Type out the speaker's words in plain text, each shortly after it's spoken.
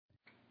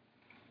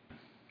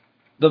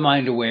The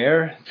Mind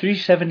Aware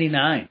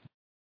 379.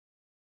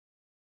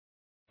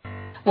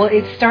 Well,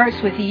 it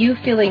starts with you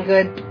feeling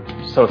good.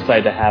 So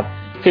excited to have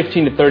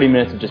 15 to 30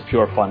 minutes of just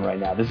pure fun right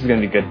now. This is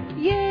going to be good.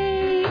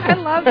 Yay! I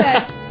love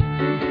that.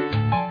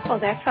 Oh,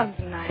 that sounds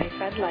nice.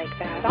 I'd like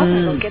that. I'm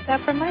going to go get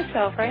that for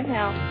myself right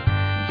now.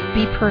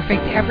 Be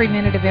perfect every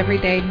minute of every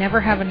day.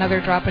 Never have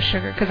another drop of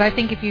sugar. Because I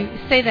think if you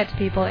say that to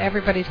people,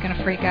 everybody's going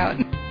to freak out.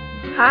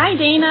 Hi,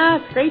 Dana.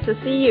 It's great to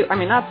see you. I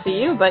mean, not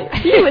see you, but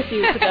be with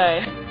you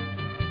today.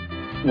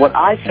 What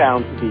I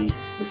found to be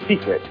the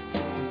secret.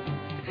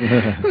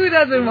 Who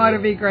doesn't want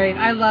to be great?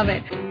 I love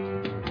it.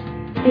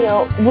 You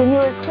know, when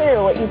you're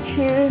clear, what you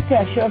choose to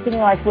have show up in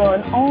your life will,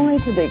 and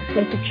only to the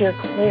extent that you're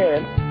clear.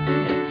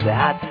 And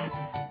that's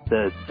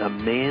the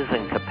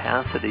amazing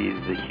capacity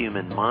of the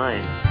human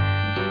mind.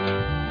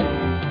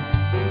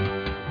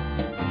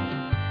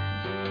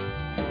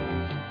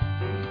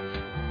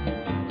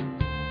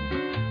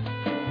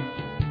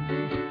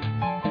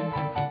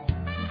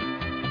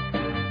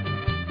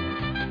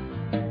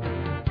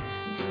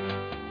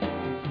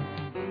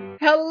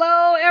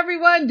 Hello,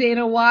 everyone.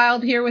 Dana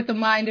Wilde here with the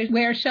Mind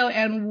Aware Show,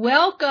 and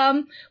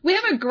welcome. We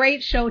have a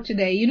great show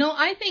today. You know,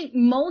 I think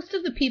most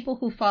of the people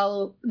who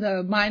follow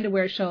the Mind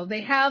Aware Show,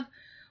 they have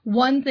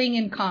one thing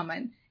in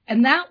common,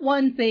 and that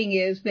one thing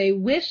is they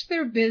wish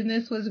their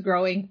business was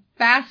growing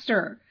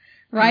faster.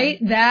 Right?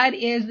 Mm-hmm. That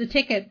is the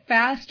ticket,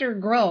 faster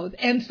growth.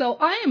 And so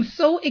I am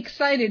so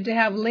excited to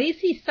have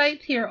Lacey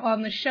Seitz here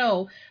on the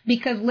show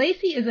because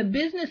Lacey is a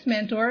business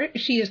mentor.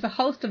 She is the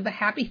host of the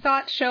Happy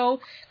Thought Show,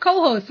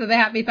 co-host of the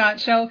Happy Thought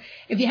Show.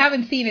 If you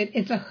haven't seen it,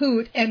 it's a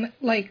hoot. And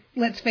like,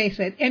 let's face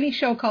it, any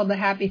show called the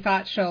Happy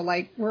Thought Show,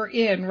 like we're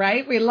in,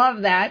 right? We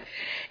love that.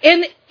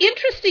 And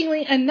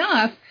interestingly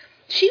enough,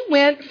 she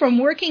went from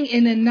working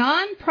in a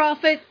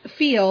nonprofit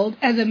field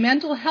as a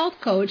mental health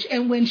coach,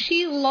 and when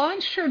she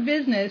launched her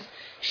business,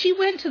 she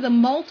went to the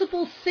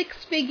multiple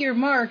six-figure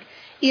mark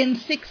in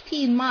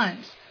 16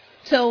 months.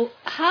 So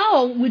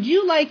how would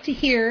you like to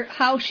hear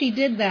how she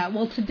did that?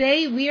 Well,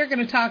 today we are going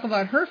to talk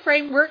about her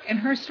framework and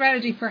her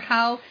strategy for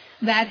how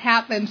that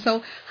happened.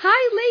 So,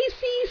 hi,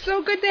 Lacey.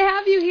 So good to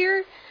have you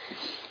here.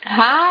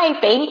 Hi.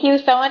 Thank you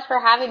so much for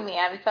having me.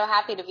 I'm so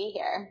happy to be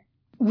here.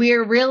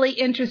 We're really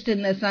interested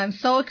in this. I'm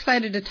so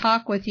excited to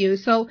talk with you.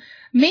 So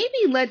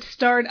maybe let's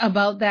start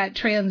about that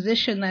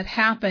transition that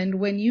happened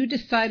when you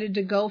decided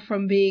to go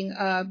from being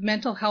a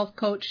mental health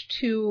coach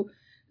to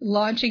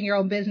launching your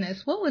own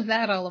business. What was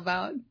that all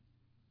about?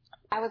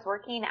 I was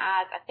working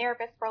as a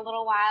therapist for a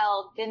little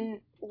while,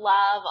 didn't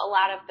love a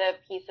lot of the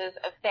pieces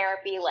of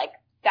therapy, like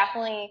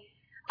definitely,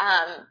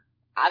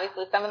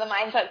 obviously some of the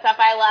mindset stuff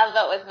I love,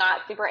 but was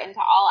not super into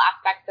all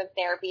aspects of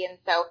therapy. And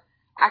so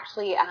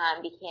actually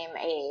became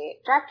a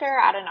director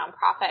at a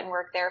nonprofit and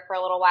worked there for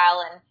a little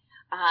while.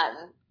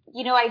 And,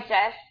 you know, I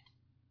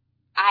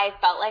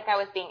felt like I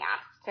was being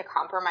asked to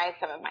compromise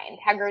some of my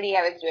integrity.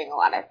 I was doing a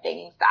lot of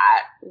things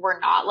that were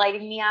not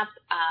lighting me up.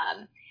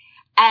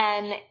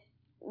 And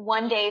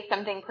one day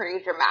something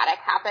pretty dramatic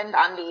happened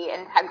on the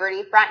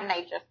integrity front and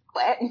I just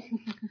quit.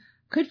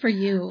 Good for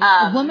you.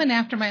 A woman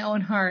after my own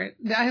heart.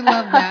 I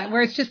love that.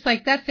 Where it's just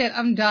like, that's it.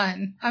 I'm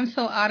done. I'm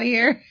so out of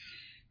here.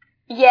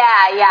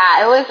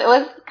 Yeah. It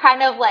was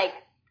kind of like,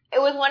 it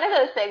was one of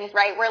those things,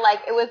 right, where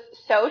like it was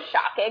so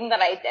shocking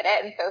that I did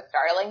it and so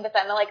startling, but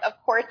then like, of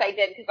course I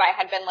did because I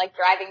had been like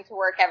driving to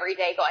work every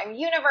day going,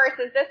 universe,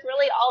 is this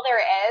really all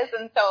there is?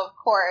 And so of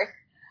course,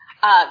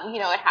 you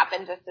know, it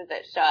happened just as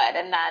it should.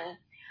 And then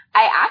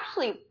I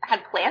actually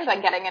had plans on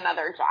getting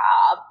another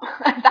job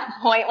at that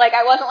point. Like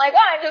I wasn't like,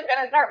 oh, I'm just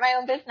going to start my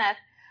own business.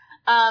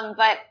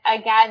 But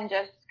again,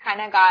 just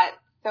kind of got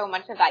so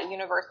much of that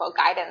universal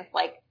guidance,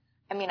 like,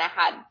 I mean, I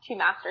had 2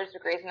 master's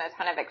degrees and a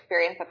ton of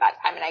experience at that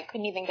time, and I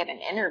couldn't even get an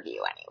interview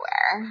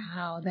anywhere.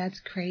 Wow,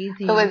 that's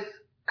crazy. So it was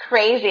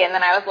crazy, and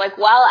then I was like,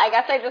 well, I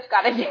guess I just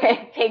got to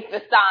take the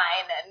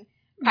sign, and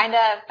kind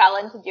of fell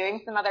into doing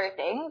some other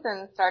things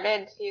and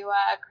started to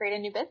create a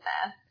new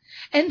business.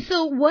 And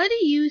so what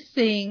do you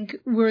think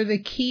were the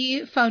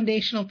key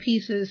foundational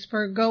pieces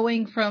for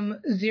going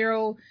from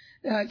zero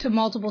to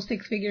multiple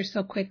six figures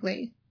so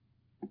quickly?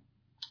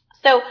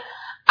 So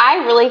I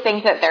really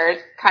think that there's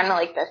kind of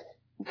like this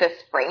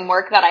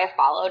framework that I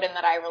followed and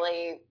that I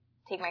really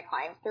take my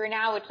clients through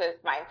now, which is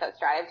mindset,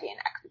 strategy, and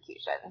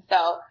execution. So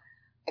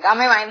I got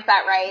my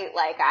mindset right.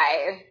 Like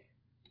I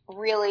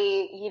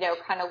really, you know,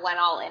 kind of went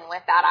all in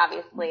with that,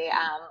 obviously,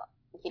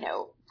 you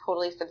know,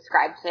 totally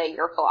subscribed to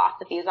your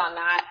philosophies on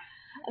that.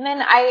 And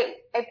then I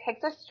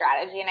picked a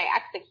strategy and I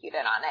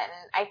executed on it.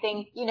 And I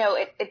think, you know,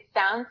 it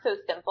sounds so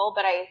simple,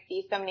 but I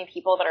see so many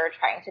people that are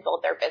trying to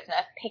build their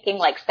business picking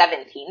like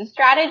 17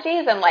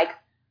 strategies and like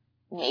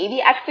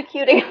maybe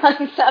executing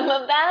on some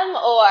of them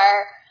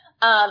or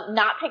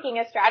not picking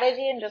a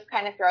strategy and just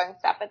kind of throwing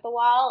stuff at the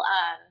wall.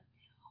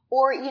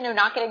 or,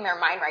 not getting their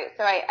mind right.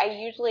 So I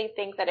usually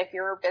think that if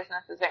your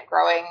business isn't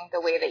growing the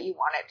way that you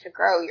want it to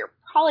grow, you're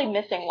probably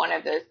missing one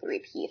of those three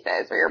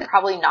pieces, or you're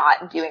probably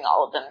not doing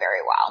all of them very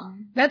well.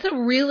 That's a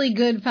really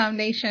good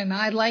foundation.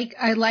 I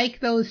like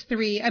those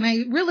three, and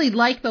I really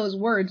like those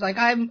words. Like,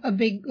 I'm a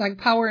big,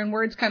 power in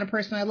words kind of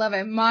person. I love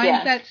it.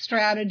 Mindset,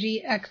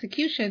 strategy,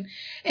 execution.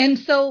 And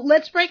so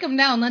let's break them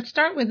down. Let's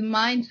start with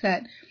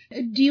mindset.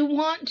 Do you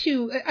want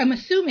to, I'm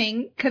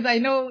assuming, because I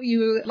know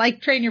you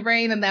like Train Your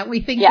Brain and that we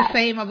think the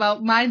same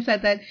about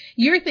mindset, that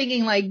you're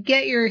thinking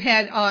get your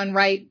head on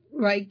right,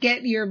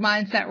 get your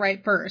mindset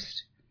right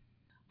first.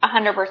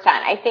 100%.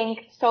 I think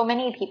so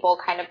many people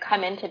kind of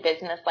come into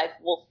business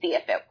we'll see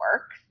if it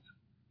works,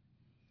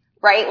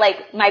 right?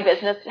 My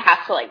business has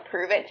to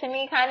prove it to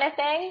me kind of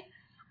thing.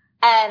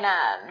 And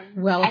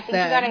I think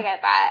you got to get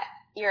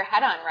your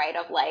head on right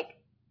of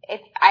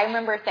I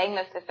remember saying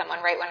this to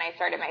someone right when I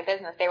started my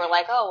business. They were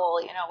like, oh, well,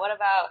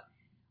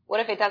 what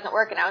if it doesn't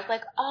work? And I was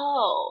like,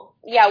 oh,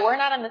 yeah, we're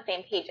not on the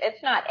same page.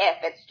 It's not if,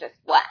 it's just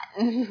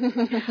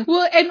when.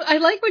 Well, and I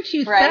like what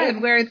you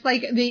said, where it's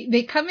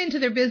they come into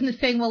their business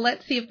saying, well,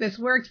 let's see if this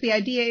works. The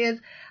idea is,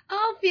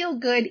 I'll feel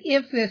good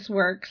if this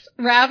works,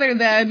 rather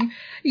than,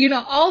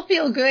 I'll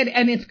feel good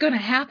and it's going to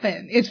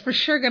happen. It's for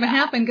sure going to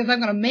happen because I'm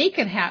going to make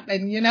it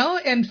happen,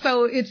 And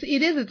so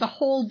it's a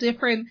whole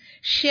different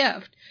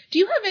shift. Do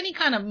you have any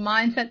kind of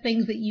mindset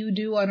things that you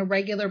do on a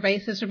regular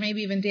basis or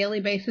maybe even daily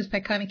basis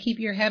that kind of keep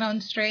your head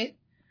on straight?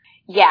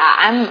 Yeah,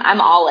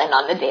 I'm all in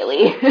on the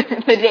daily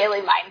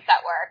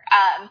mindset work.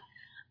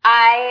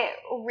 I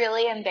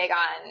really am big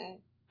on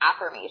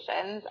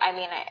affirmations. I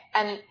mean,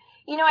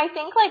 I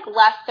think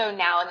less so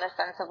now in the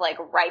sense of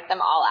write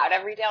them all out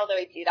every day, although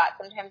I do that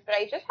sometimes, but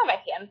I just have a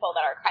handful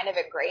that are kind of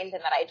ingrained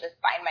and that I just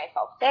find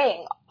myself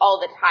saying all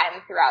the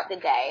time throughout the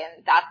day,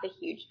 and that's a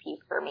huge piece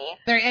for me.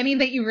 Is there any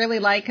that you really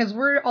like? Because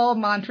we're all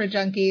mantra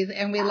junkies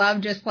and we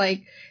love just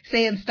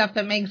saying stuff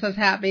that makes us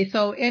happy.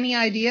 So any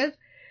ideas?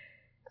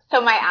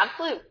 So my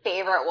absolute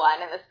favorite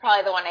one, and this is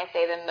probably the one I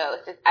say the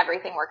most, is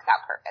everything works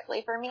out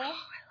perfectly for me. Oh, I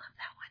love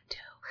that one too.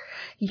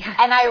 Yes.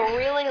 And I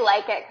really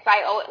like it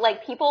because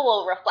people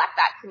will reflect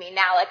that to me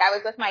now. I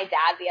was with my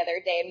dad the other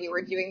day and we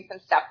were doing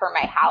some stuff for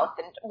my house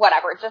and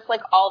whatever, just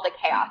all the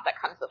chaos that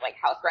comes with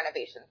house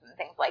renovations and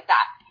things like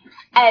that.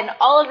 And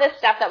all of this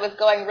stuff that was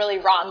going really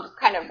wrong just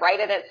kind of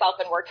righted itself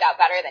and worked out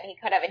better than he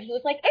could have. And he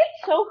was like,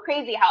 it's so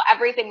crazy how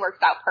everything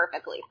works out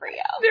perfectly for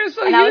you. They're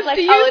so and I was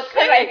like, oh, it's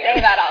because I say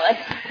that all the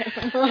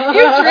time.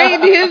 You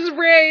trained his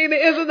brain.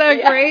 Isn't that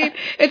great?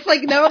 It's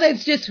no,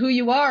 that's just who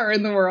you are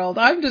in the world.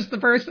 I'm just the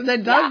person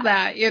that does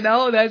that,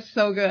 That's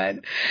so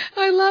good.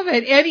 I love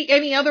it.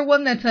 Any other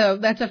one that's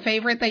a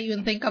favorite that you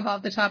can think of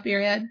off the top of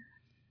your head?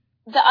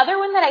 The other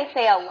one that I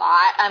say a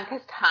lot,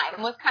 because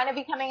time was kind of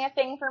becoming a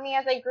thing for me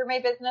as I grew my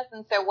business,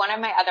 and so one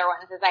of my other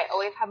ones is I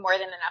always have more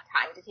than enough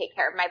time to take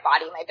care of my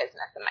body, my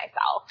business, and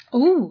myself.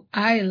 Ooh,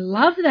 I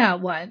love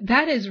that one.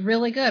 That is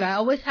really good. I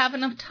always have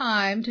enough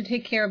time to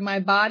take care of my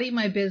body,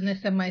 my business,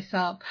 and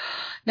myself.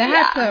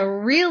 That's a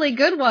really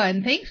good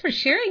one. Thanks for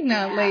sharing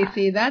that,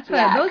 Lacey. That's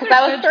because I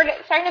was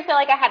starting to feel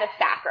like I had a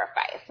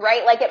sacrifice,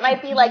 right? It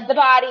might be the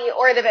body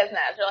or the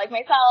business or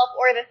myself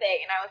or the thing,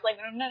 and I was like,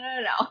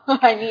 no.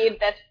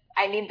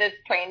 I need this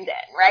trained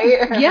in,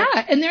 right?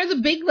 Yeah, and there's a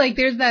big,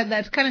 there's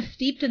that's kind of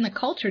steeped in the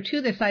culture,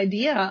 too, this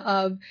idea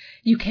of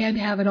you can't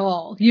have it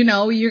all.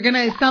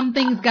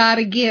 Something's got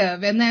to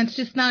give, and that's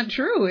just not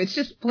true. It's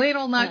just plain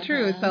old not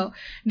true. So,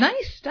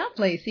 nice stuff,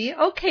 Lacey.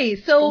 Okay,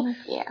 so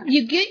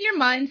you get your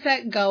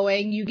mindset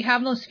going. You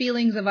have those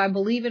feelings of I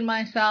believe in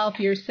myself.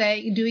 You're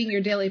doing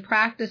your daily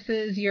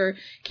practices. You're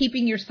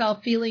keeping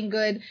yourself feeling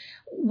good.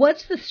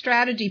 What's the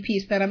strategy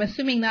piece then? I'm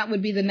assuming that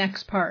would be the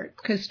next part,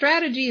 because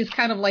strategy is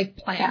kind of like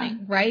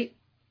planning, right?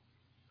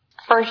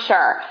 For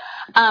sure.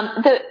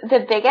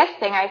 The biggest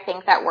thing I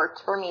think that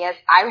worked for me is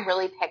I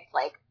really picked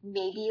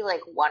maybe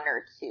one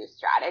or two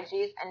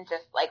strategies and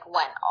just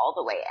went all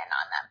the way in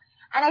on them.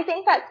 And I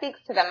think that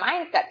speaks to the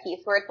mindset piece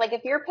where it's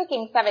if you're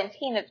picking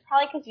 17, it's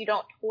probably because you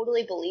don't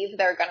totally believe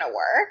they're going to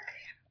work,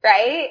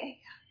 right?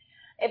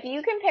 If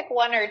you can pick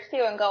one or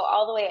two and go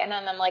all the way in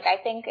on them, I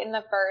think in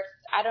the first,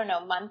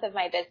 month of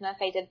my business,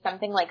 I did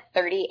something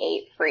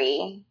 38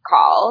 free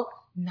calls.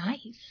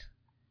 Nice.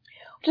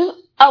 Just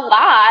a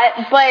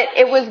lot, but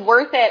it was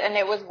worth it and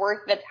it was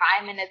worth the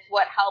time and it's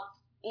what helped,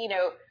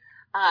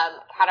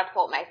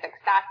 catapult my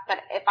success. But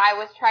if I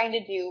was trying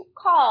to do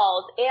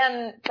calls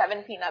and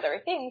 17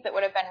 other things, it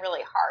would have been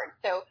really hard.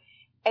 So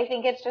I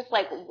think it's just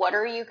what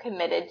are you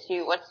committed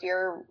to? What's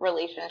your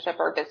relationship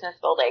or business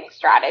building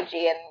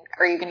strategy? And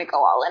are you going to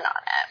go all in on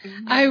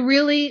it? I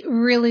really,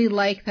 really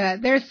like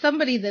that. There's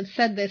somebody that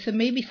said this, and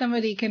maybe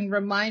somebody can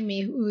remind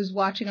me who's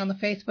watching on the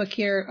Facebook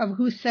here of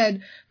who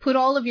said, put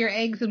all of your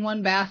eggs in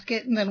one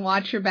basket and then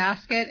watch your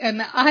basket.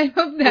 And I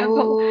love that.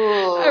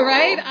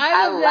 Right?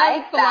 I love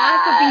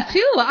that philosophy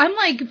too. I'm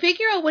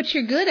figure out what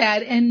you're good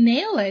at and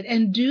nail it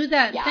and do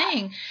that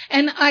thing.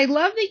 And I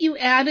love that you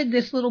added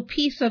this little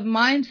piece of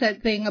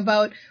mindset thing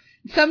about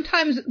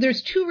sometimes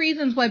there's two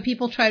reasons why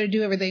people try to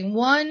do everything.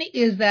 One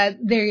is that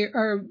they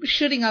are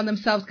shooting on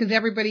themselves because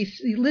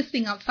everybody's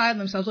listening outside of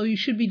themselves. Oh, you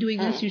should be doing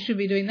this, you should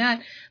be doing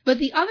that. But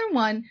the other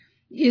one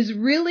is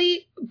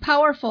really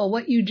powerful,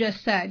 what you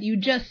just said. You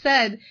just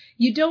said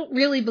you don't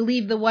really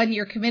believe the one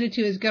you're committed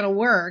to is going to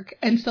work,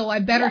 and so I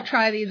better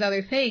try these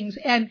other things.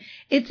 And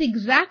it's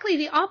exactly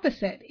the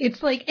opposite.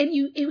 It's like, and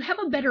you have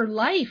a better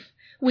life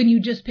when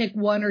you just pick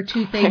one or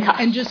two things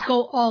and just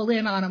go all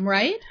in on them,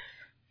 right?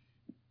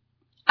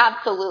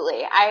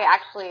 Absolutely. I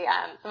actually,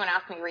 someone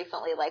asked me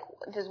recently, like,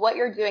 does what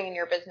you're doing in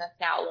your business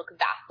now look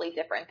vastly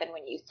different than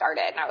when you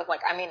started? And I was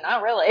like, I mean,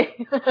 not really.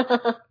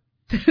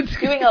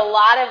 Doing a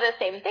lot of the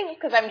same things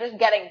because I'm just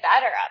getting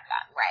better at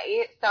them,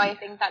 right? So I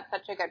think that's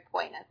such a good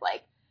point. Is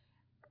like,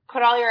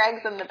 put all your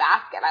eggs in the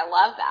basket. I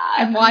love that.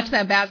 And watch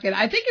that basket.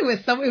 I think it was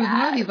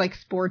one of these like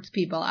sports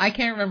people. I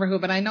can't remember who,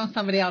 but I know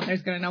somebody out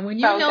there's going to know. When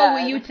you know,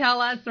 will you tell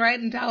us, right?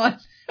 And tell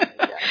us.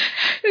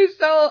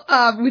 So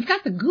we've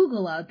got the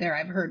Google out there,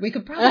 I've heard. We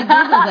could probably Google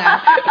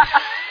that.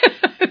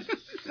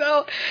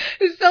 So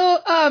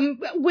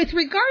with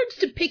regards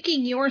to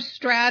picking your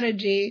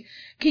strategy,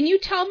 can you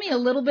tell me a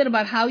little bit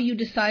about how you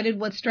decided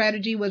what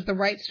strategy was the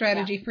right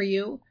strategy for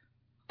you?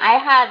 I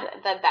had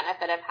the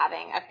benefit of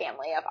having a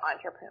family of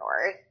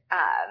entrepreneurs.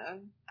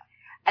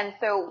 And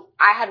so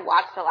I had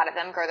watched a lot of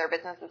them grow their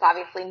businesses,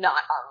 obviously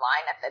not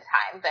online at the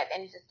time, but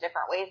in just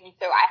different ways. And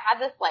so I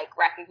had this like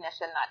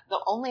recognition that the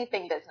only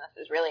thing business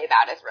is really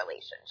about is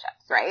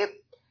relationships, right?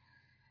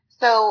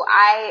 So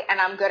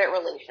I'm good at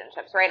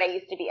relationships, right? I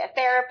used to be a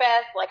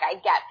therapist, like I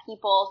get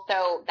people.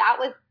 So that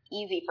was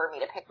easy for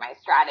me to pick my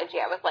strategy.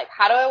 I was like,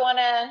 how do I want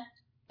to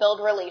build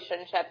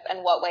relationships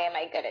and what way am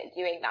I good at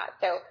doing that?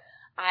 So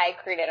I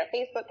created a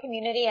Facebook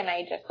community and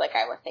I just, like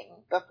I was saying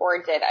before,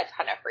 did a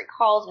ton of free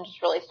calls and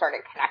just really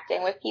started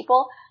connecting with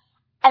people.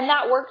 And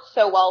that worked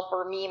so well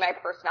for me, my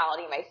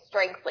personality, my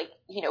strengths, like,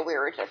 we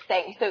were just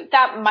saying. So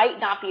that might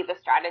not be the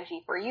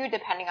strategy for you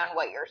depending on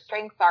what your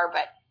strengths are,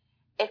 but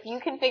if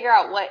you can figure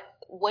out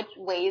which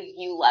ways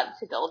you love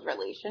to build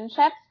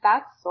relationships,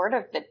 that's sort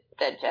of the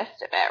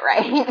gist of it,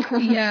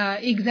 right? Yeah,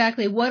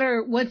 exactly.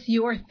 What's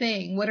your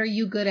thing? What are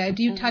you good at?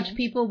 Do you touch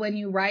people when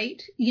you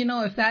write?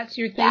 If that's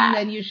your thing,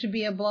 then you should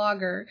be a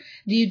blogger.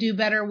 Do you do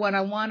better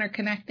one-on-one or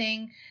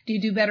connecting? Do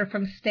you do better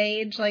from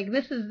stage? Like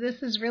this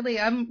is really,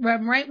 I'm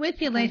right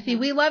with you, Lacey.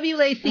 We love you,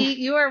 Lacey.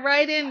 You are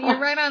right you're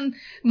right on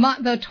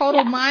the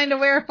total mind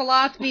aware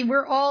philosophy.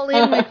 We're all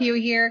in with you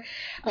here.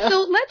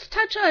 So let's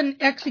touch on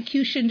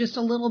execution just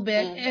a little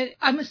bit.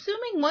 I'm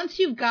assuming once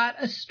you've got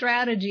a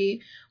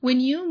strategy, when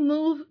you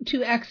move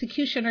to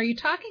execution, are you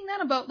talking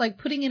then about like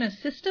putting in a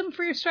system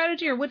for your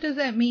strategy, or what does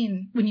that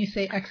mean when you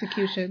say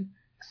execution?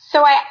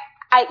 So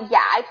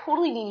I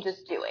totally mean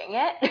just doing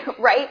it,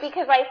 right?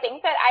 Because I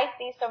think that I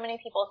see so many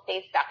people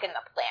stay stuck in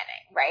the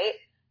planning, right?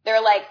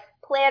 They're like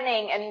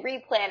planning and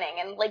replanning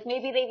and like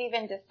maybe they've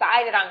even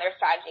decided on their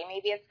strategy.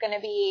 Maybe it's going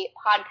to be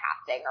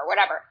podcasting or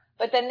whatever,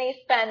 but then they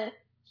spend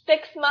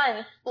 6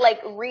 months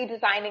like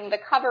redesigning the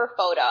cover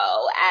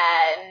photo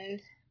and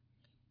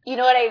you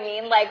know what I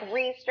mean? Like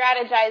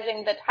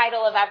re-strategizing the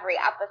title of every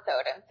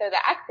episode. And so the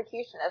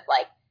execution is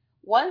like,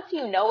 once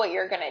you know what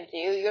you're going to do,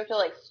 you have to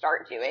like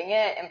start doing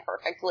it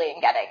imperfectly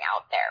and getting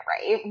out there,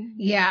 right?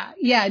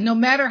 Yeah. No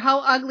matter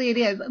how ugly it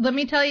is. Let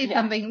me tell you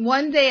something.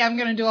 One day I'm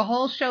going to do a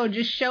whole show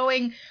just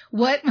showing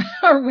what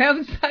our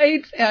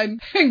websites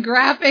and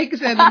graphics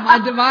and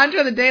the mantra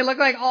of the day look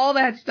like, all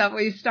that stuff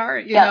when you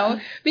start, you know,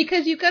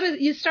 because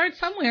you start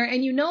somewhere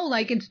and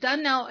like it's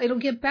done now, it'll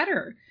get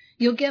better.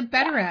 You'll get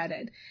better at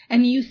it.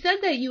 And you said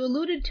that you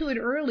alluded to it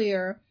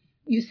earlier.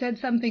 You said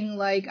something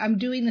like, I'm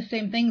doing the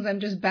same things, I'm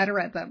just better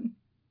at them.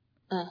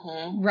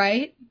 Mm-hmm.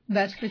 Right?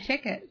 That's the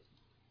ticket.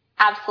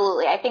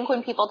 Absolutely. I think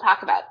when people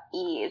talk about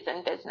ease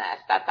in business,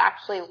 that's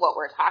actually what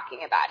we're talking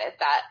about is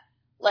that,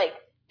 like,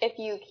 if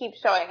you keep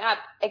showing up,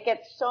 it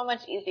gets so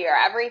much easier.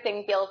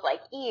 Everything feels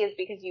like ease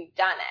because you've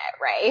done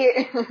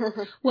it,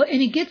 right? Well,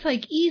 and it gets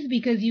like ease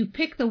because you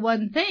pick the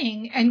one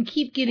thing and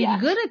keep getting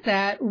good at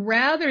that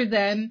rather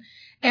than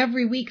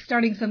every week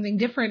starting something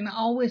different and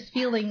always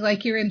feeling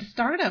like you're in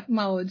startup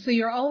mode. So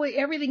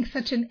everything's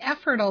such an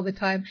effort all the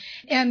time.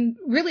 And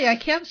really, I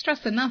can't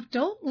stress enough,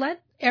 don't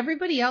let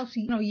everybody else,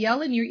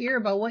 yell in your ear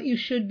about what you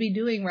should be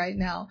doing right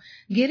now.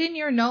 Get in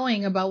your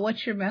knowing about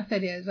what your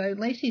method is.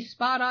 Lacey's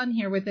spot on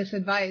here with this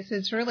advice.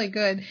 It's really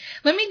good.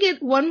 Let me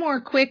get one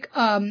more quick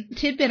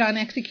tidbit on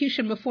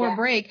execution before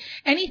break.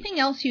 Anything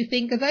else you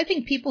think? Because I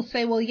think people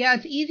say, well, yeah,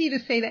 it's easy to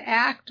say to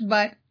act,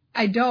 but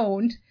I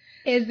don't.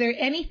 Is there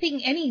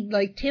any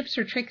like tips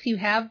or tricks you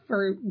have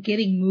for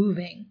getting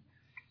moving?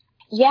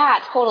 Yeah,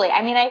 totally.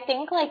 I mean, I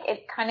think like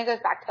it kind of goes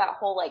back to that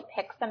whole like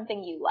pick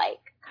something you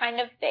like kind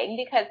of thing,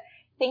 because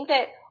I think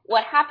that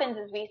what happens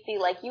is we see,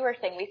 like you were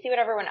saying, we see what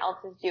everyone else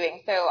is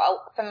doing. So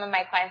some of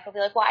my clients will be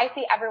like, well, I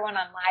see everyone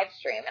on live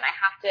stream and I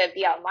have to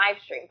be on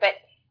live stream, but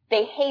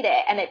they hate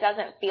it and it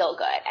doesn't feel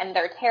good and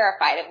they're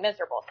terrified and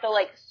miserable. So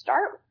like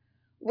start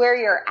where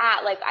you're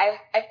at, like I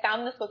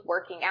found this with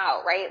working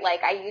out, right?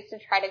 Like I used to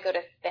try to go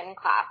to spin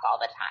class all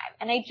the time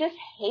and I just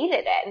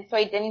hated it. And so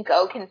I didn't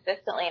go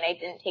consistently and I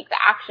didn't take the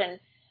action.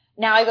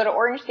 Now I go to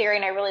Orange Theory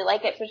and I really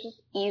like it. So it's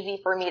just easy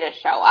for me to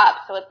show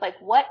up. So it's like,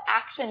 what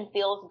action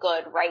feels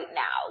good right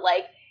now?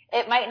 Like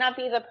it might not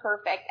be the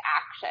perfect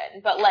action,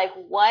 but like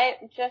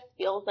what just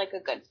feels like a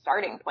good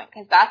starting point?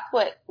 Cause that's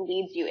what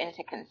leads you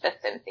into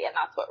consistency and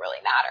that's what really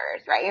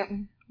matters, right?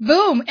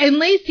 Boom. And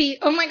Lacey,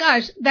 oh my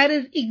gosh, that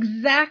is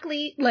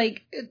exactly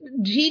like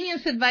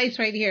genius advice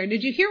right here.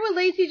 Did you hear what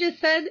Lacey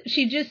just said?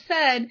 She just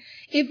said,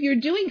 if you're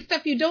doing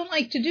stuff you don't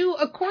like to do,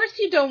 of course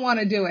you don't want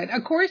to do it.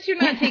 Of course you're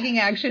not taking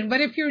action.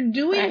 But if you're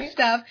doing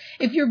stuff,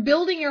 if you're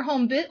building your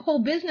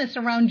whole business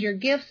around your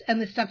gifts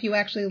and the stuff you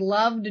actually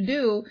love to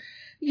do,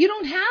 you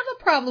don't have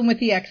a problem with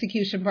the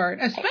execution part,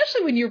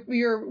 especially when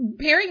you're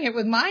pairing it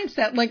with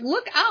mindset. Like,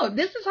 look out.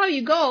 This is how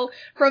you go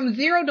from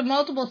 0 to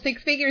multiple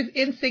 6 figures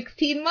in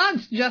 16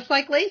 months, just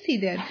like Lacey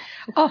did.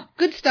 Oh,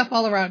 good stuff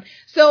all around.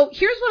 So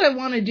here's what I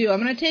want to do.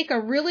 I'm going to take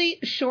a really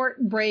short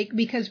break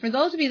because for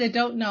those of you that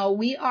don't know,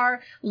 we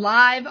are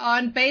live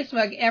on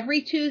Facebook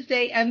every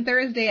Tuesday and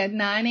Thursday at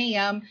 9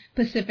 a.m.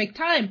 Pacific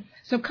time.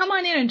 So come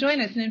on in and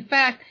join us. And in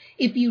fact,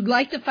 if you'd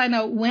like to find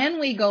out when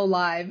we go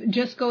live,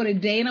 just go to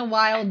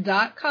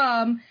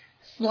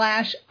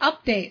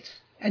danawilde.com/updates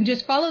and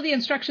just follow the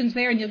instructions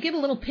there and you'll get a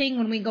little ping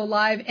when we go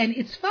live. And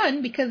it's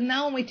fun because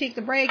now when we take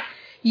the break,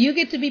 you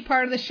get to be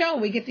part of the show.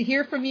 We get to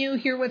hear from you,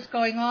 hear what's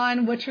going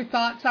on, what your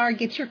thoughts are,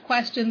 get your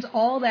questions,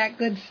 all that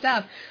good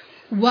stuff.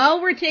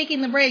 While we're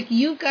taking the break,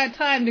 you've got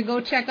time to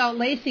go check out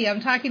Lacey. I'm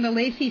talking to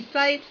Lacey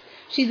Seitz.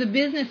 She's a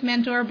business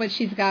mentor, but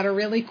she's got a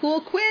really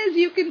cool quiz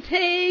you can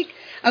take.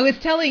 I was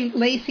telling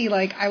Lacey,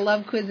 like, I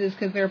love quizzes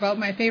because they're about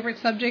my favorite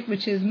subject,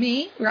 which is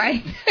me,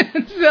 right?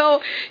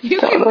 So you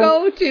can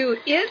go to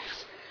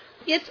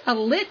it's a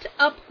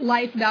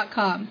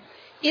lituplife.com.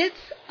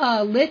 It's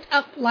a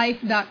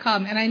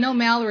lituplife.com. And I know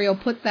Mallory will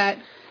put that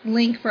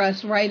link for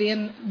us right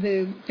in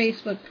the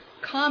Facebook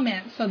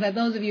comments so that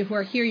those of you who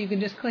are here, you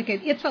can just click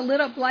it. It's a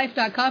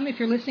lituplife.com. If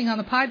you're listening on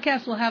the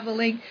podcast, we'll have the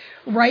link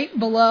right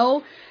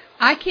below.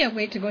 I can't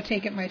wait to go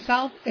take it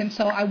myself, and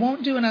so I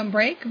won't do it on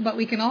break, but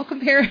we can all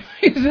compare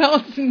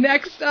results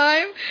next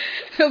time.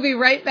 We'll be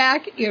right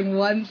back in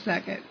 1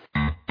 second.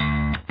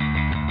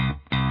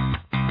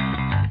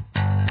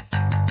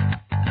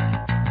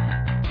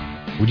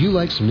 Would you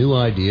like some new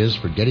ideas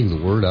for getting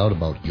the word out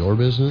about your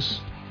business?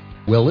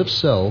 Well, if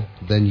so,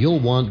 then you'll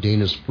want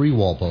Dana's free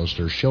wall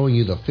poster showing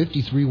you the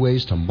 53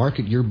 ways to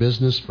market your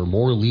business for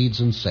more leads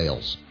and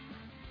sales.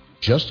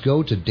 Just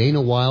go to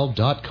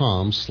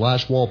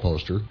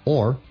danawilde.com/wallposter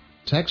or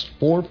text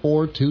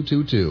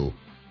 44222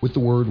 with the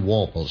word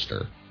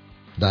wallposter.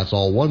 That's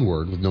all one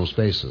word with no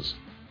spaces.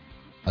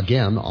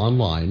 Again,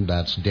 online,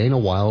 that's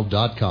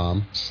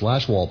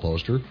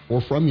danawilde.com/wallposter,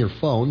 or from your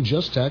phone,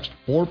 just text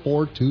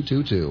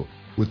 44222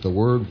 with the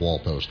word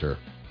wallposter,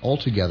 all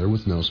together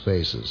with no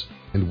spaces,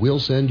 and we'll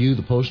send you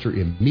the poster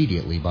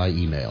immediately by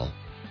email.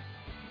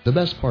 The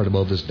best part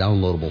about this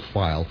downloadable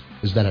file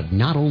is that it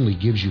not only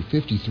gives you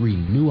 53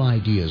 new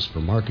ideas for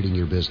marketing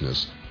your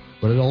business,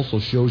 but it also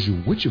shows you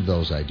which of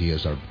those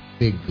ideas are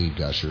big lead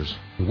gushers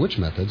and which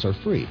methods are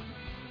free.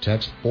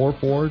 Text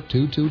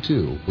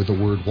 44222 with the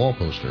word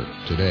wallposter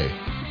today.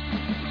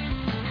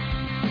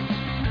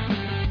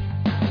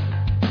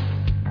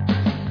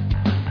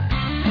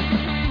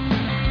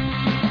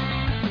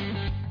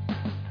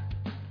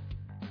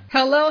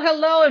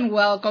 Hello, and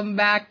welcome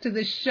back to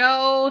the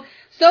show.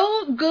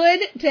 So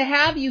good to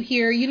have you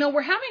here. You know,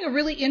 we're having a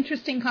really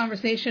interesting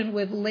conversation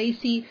with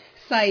Lacey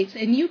Seitz,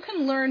 and you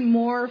can learn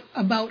more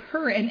about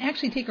her and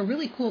actually take a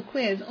really cool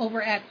quiz over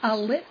at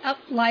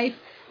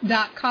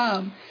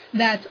alituplife.com.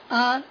 That's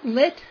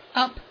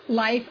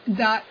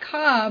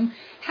alituplife.com.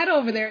 Head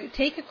over there,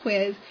 take a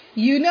quiz.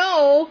 You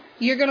know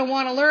you're going to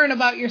want to learn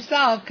about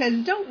yourself,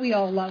 because don't we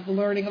all love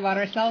learning about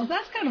ourselves?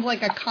 That's kind of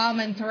like a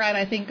common thread,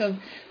 I think, of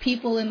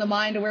people in the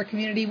Mind Aware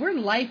community. We're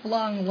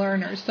lifelong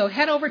learners. So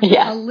head over to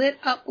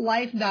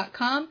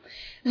alituplife.com.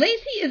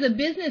 Lacey is a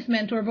business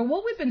mentor, but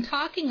what we've been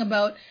talking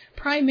about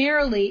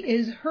primarily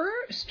is her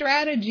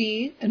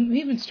strategy, and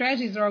even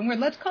strategy is the wrong word,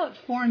 let's call it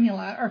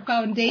formula or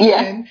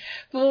foundation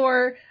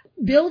for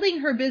building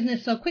her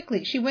business so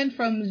quickly. She went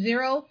from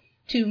 0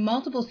 to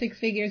multiple 6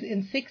 figures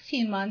in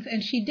 16 months,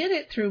 and she did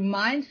it through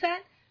mindset,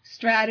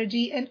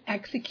 strategy, and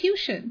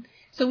execution.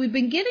 So we've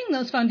been getting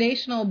those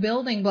foundational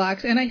building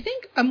blocks, and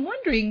I'm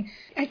wondering,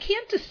 I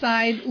can't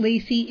decide,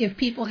 Lacey, if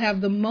people have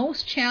the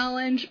most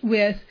challenge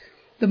with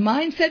the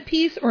mindset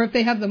piece or if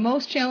they have the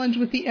most challenge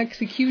with the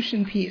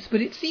execution piece. But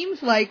it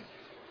seems like,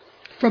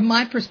 from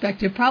my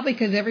perspective, probably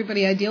because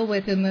everybody I deal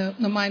with in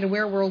the Mind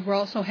Aware world, we're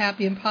all so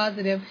happy and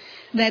positive,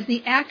 that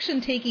the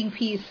action-taking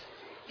piece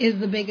is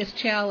the biggest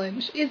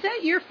challenge. Is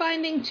that your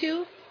finding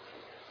too?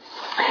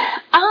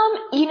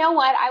 You know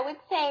what? I would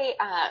say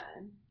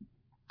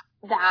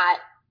that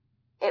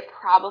it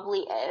probably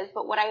is,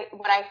 but what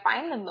I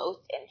find the most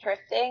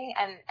interesting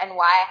and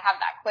why I have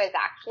that quiz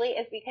actually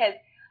is because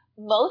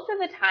most of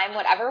the time,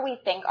 whatever we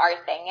think our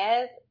thing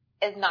is,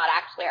 is not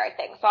actually our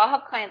thing. So I'll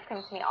have clients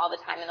come to me all the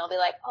time and they'll be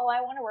like, oh,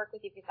 I want to work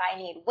with you because I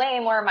need way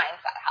more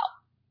mindset help.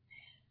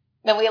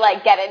 Then we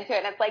like get into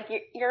it and it's like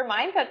your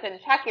mindset's in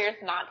check, you're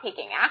just not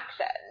taking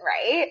action,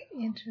 right?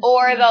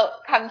 Or they'll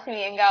come to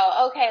me and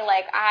go, okay,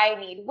 like I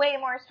need way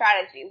more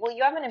strategy. Well,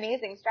 you have an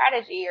amazing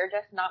strategy, you're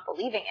just not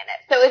believing in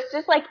it. So it's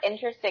just like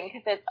interesting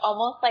because it's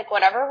almost like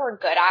whatever we're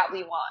good at,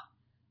 we want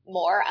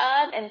more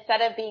of,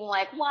 instead of being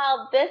like,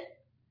 well, this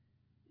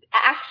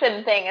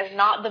action thing is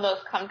not the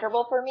most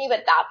comfortable for me,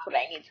 but that's what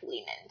I need to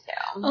lean into.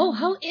 Oh,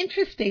 how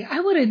interesting. I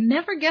would have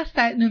never guessed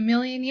that in a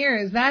million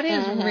years. That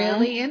is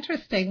really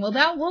interesting. Well,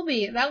 that will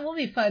be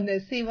fun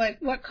to see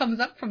what comes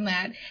up from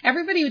that.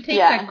 Everybody who takes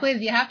that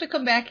quiz, you have to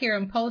come back here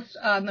and post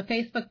on the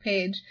Facebook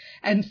page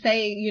and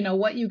say, you know,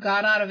 what you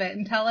got out of it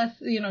and tell us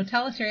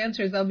your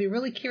answers. I'll be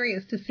really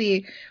curious to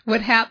see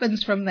what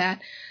happens from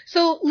that.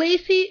 So,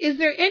 Lacey, is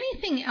there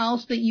anything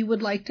else that you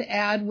would like to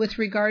add with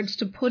regards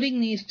to putting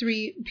these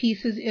 3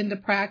 pieces into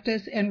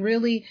practice and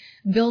really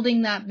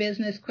building that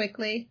business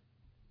quickly?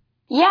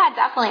 Yeah,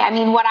 definitely. I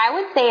mean, what I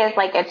would say is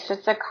like it's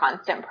just a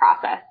constant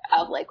process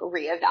of like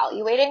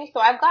reevaluating. So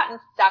I've gotten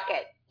stuck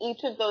at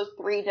each of those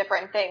 3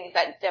 different things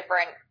at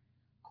different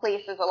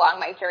places along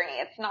my journey.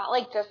 It's not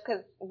like just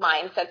because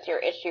mindset's your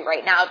issue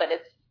right now that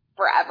it's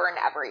forever and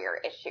ever your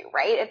issue,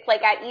 right? It's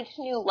like at each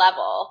new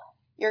level,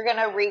 you're going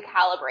to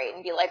recalibrate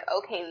and be like,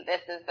 okay,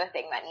 this is the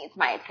thing that needs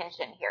my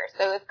attention here.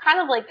 So it's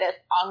kind of like this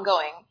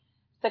ongoing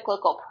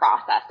cyclical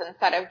process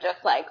instead of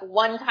just like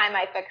one time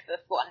I fix this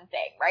one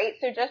thing, right?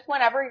 So just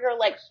whenever you're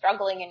like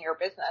struggling in your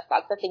business,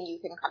 that's the thing you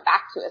can come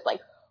back to is like,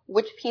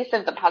 which piece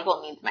of the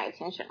puzzle needs my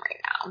attention right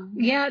now?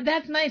 Yeah,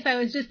 that's nice. I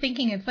was just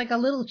thinking it's like a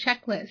little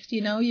checklist,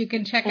 you know, you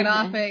can check it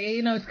off.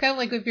 You know, it's kind of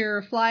like if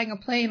you're flying a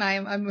plane,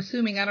 I'm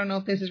assuming, I don't know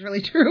if this is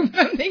really true,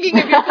 but I'm thinking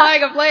if you're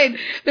flying a plane,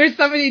 there's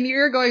somebody in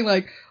your ear going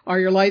like, are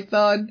your lights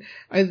on?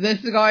 Is this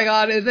going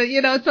on? Is it,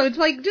 you know, so it's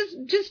like,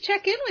 just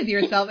check in with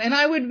yourself. And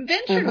I would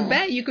venture to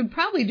bet you could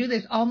probably do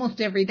this almost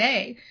every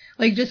day.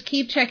 Like just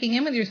keep checking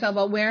in with yourself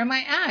about where am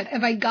I at?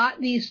 Have I got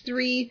these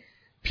 3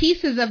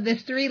 pieces of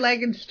this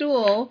 3-legged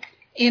stool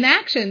in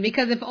action?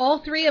 Because if all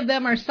 3 of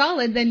them are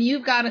solid, then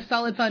you've got a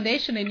solid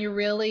foundation and you're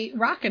really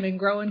rocking and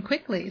growing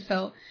quickly.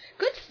 So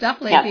good stuff,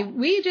 Lacey. Yep.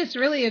 We just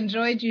really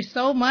enjoyed you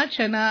so much,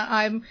 and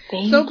I'm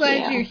so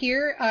glad you're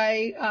here.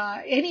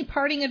 Any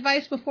parting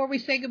advice before we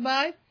say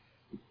goodbye?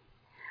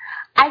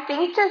 I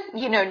think just,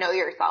 know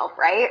yourself,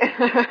 right?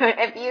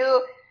 If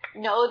you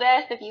know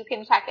this, if you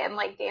can check in,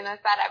 like Dana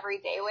said, every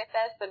day with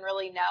this and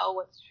really know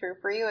what's true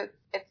for you,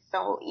 it's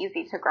so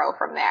easy to grow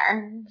from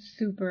there.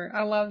 Super.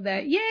 I love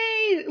that.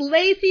 Yay!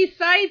 Lacey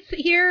Seitz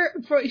here.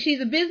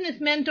 She's a business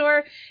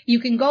mentor.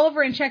 You can go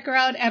over and check her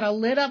out at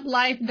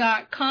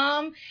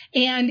alituplife.com.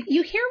 And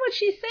you hear what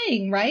she's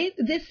saying, right?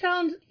 This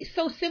sounds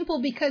so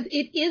simple because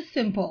it is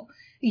simple.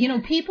 You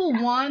know, people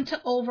want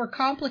to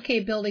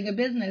overcomplicate building a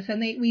business, and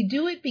we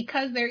do it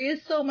because there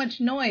is so much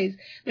noise.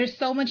 There's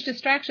so much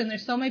distraction.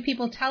 There's so many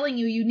people telling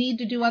you need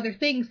to do other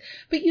things,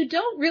 but you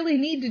don't really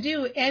need to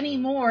do any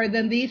more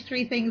than these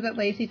 3 things that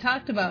Lacey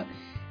talked about.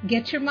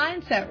 Get your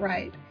mindset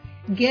right.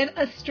 Get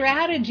a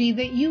strategy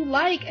that you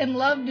like and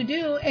love to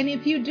do, and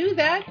if you do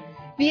that,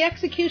 the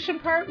execution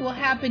part will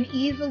happen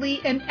easily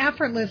and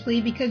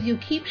effortlessly because you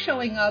keep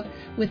showing up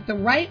with the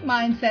right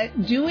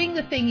mindset, doing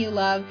the thing you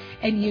love,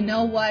 and you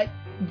know what?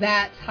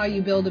 That's how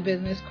you build a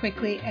business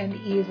quickly and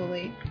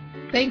easily.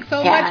 Thanks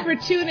so much for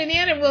tuning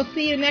in, and we'll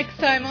see you next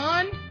time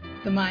on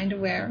The Mind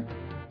Aware.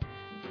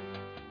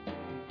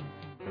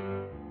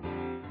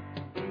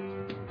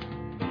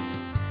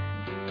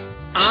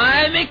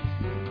 I'm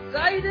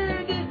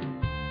excited!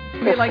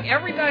 Like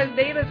every time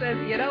Dana says,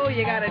 you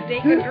gotta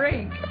take a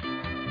drink.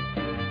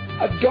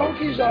 A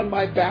donkey's on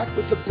my back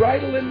with the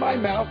bridle in my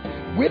mouth,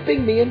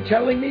 whipping me and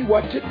telling me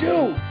what to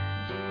do.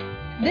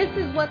 This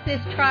is what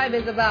this tribe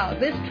is about.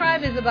 This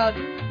tribe is about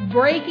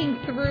breaking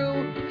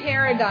through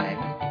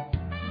paradigms.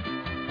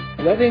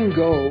 Letting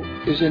go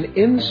is an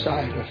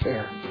inside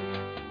affair.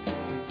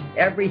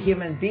 Every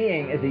human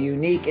being is a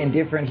unique and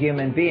different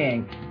human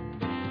being.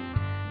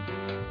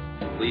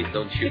 Please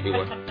don't shoot me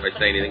if I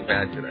say anything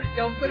bad today.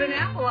 Don't put an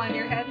apple on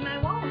your head and I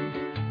won't.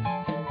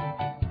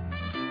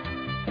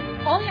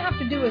 All you have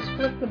to do is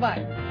flip the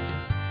button.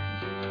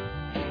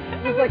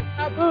 It was like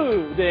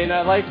taboo,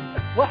 Dana. Like,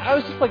 what? I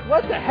was just like,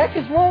 what the heck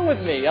is wrong with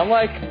me? I'm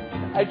like,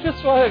 I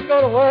just want to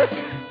go to work.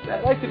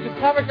 I'd like to just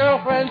have a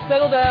girlfriend,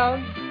 settle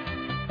down.